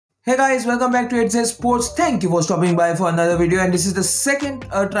Hey guys, welcome back to ATZ Sports. Thank you for stopping by for another video, and this is the second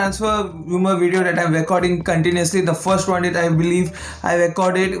transfer rumor video that I'm recording continuously. The first one that I believe I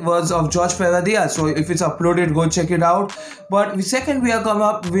recorded was of Jorge Ferreira, so if it's uploaded, go check it out. But the second, we have come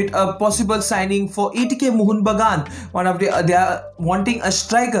up with a possible signing for ATK Mohun Bagan. They are wanting a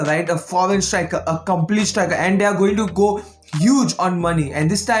striker, right? A foreign striker, a complete striker, and they are going to go huge on money. And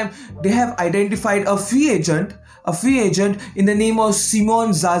this time they have identified a free agent in the name of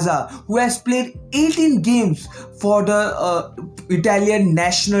Simone Zaza, who has played 18 games for the Italian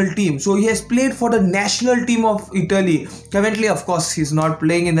national team. So he has played for the national team of Italy. Currently, of course, he's not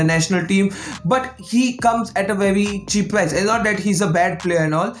playing in the national team, but he comes at a very cheap price. It's not that he's a bad player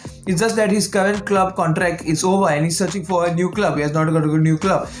and all. It's just that his current club contract is over and he's searching for a new club. He has not got a good new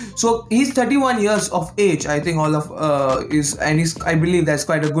club. So he's 31 years of age. I think I believe that's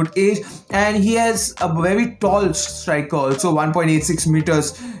quite a good age. And he has a very tall striker, also 1.86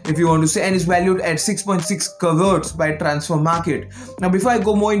 meters if you want to say, and is valued at 6.6 crores by transfer market. Now, before I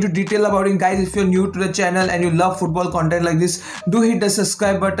go more into detail about him, guys, if you're new to the channel and you love football content like this, do hit the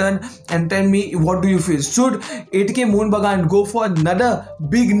subscribe button and tell me, what do you feel? Should ATK Mohun Bagan go for another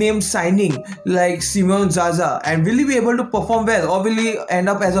big name signing like Simone Zaza, and will he be able to perform well, or will he end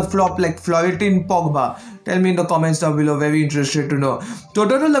up as a flop like Florentin Pogba? Tell me in the comments down below, very interested to know. So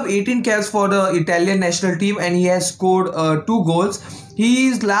total of 18 caps for the Italian national team, and he has scored 2 goals. He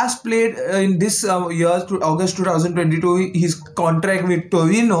is last played in this year, to August 2022. His contract with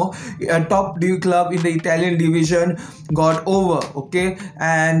Torino, a top club in the Italian division, got over. Okay,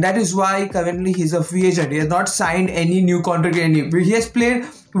 and that is why currently he's a free agent. He has not signed any new contract. He has played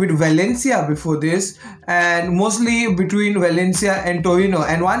with Valencia before this, and mostly between Valencia and Torino,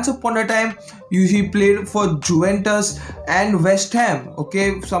 and once upon a time he played for Juventus and West Ham.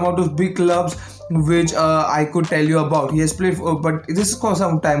 Okay, some of those big clubs which I could tell you about. He has played for, but this is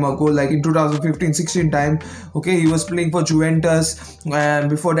some time ago, like in 2015-16 time. Okay, he was playing for Juventus, and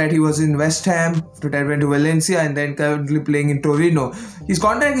before that he was in West Ham. After that went to Valencia, and then currently playing in Torino. His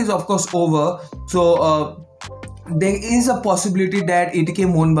contract is of course over, so there is a possibility that ATK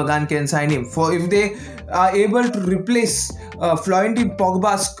Mohun Bagan can sign him for, if they are able to replace Florentin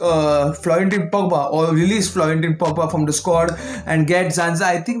Pogba or release Florentin Pogba from the squad and get Zanza.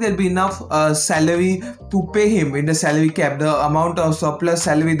 I think there'll be enough salary to pay him in the salary cap. The amount of surplus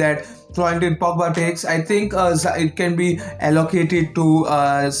salary that Trosten Pogba takes, I think it can be allocated to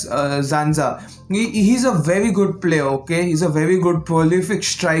Zanza. He's a very good player. Okay, he's a very good prolific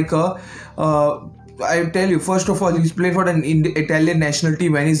striker. I tell you, first of all, he's played for the Italian national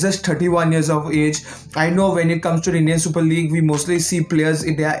team and he's just 31 years of age. I know when it comes to the Indian Super League, we mostly see players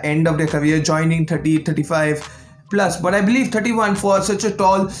in their end of their career joining 30, 35 plus, but I believe 31 for such a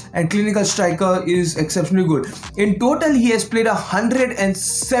tall and clinical striker is exceptionally good. In total, he has played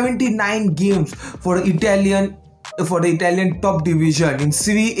 179 games for the Italian top division. In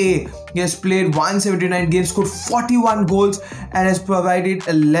Serie A, he has played 179 games, scored 41 goals and has provided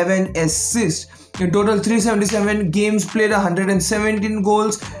 11 assists. In total, 377 games played, 117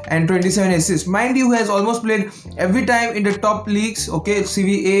 goals and 27 assists. Mind you, he has almost played every time in the top leagues. Okay,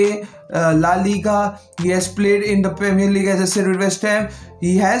 Serie A, La Liga. He has played in the Premier League, as I said, with West Ham.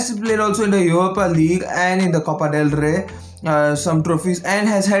 He has played also in the Europa League and in the Copa del Rey. Some trophies, and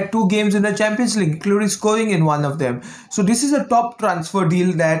has had 2 games in the Champions League, including scoring in one of them. So this is a top transfer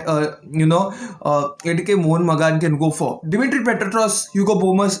deal that ATK Mohun Bagan can go for. Dimitri Petratos, Hugo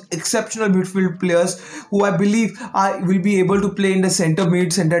Bomas, exceptional midfield players who I believe will be able to play in the center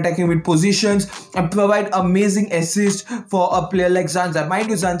attacking mid positions and provide amazing assists for a player like Zanza. Mind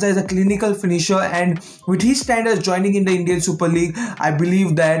you, Zanza is a clinical finisher, and with his standards joining in the Indian Super League, I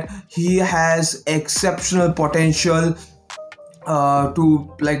believe that he has exceptional potential to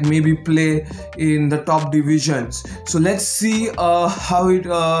like maybe play in the top divisions. So let's see how it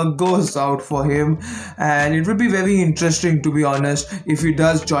goes out for him, and it will be very interesting, to be honest, if he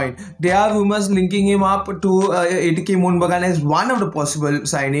does join. There are rumors linking him up to ATK Mohun Bagan as one of the possible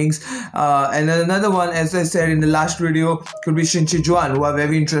signings, and another one, as I said in the last video, could be Shinchi Juan, who are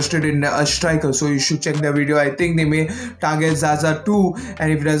very interested in a striker, so you should check their video. I think they may target Zaza too,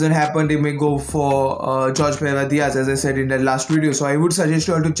 and if it doesn't happen, they may go for Jorge Ferreira, as I said in the last video. So I would suggest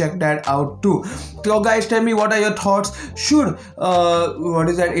you all to check that out too. So guys, tell me, what are your thoughts? Should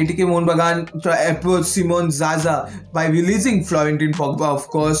ATK Mohun Bagan approach Simone Zaza by releasing Florentin Pogba, of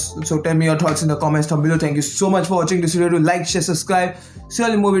course? So tell me your thoughts in the comments down below. Thank you so much for watching this video. Do like, share, subscribe. See you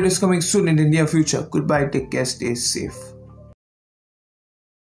all in more videos coming soon in the near future. Goodbye, take care, stay safe.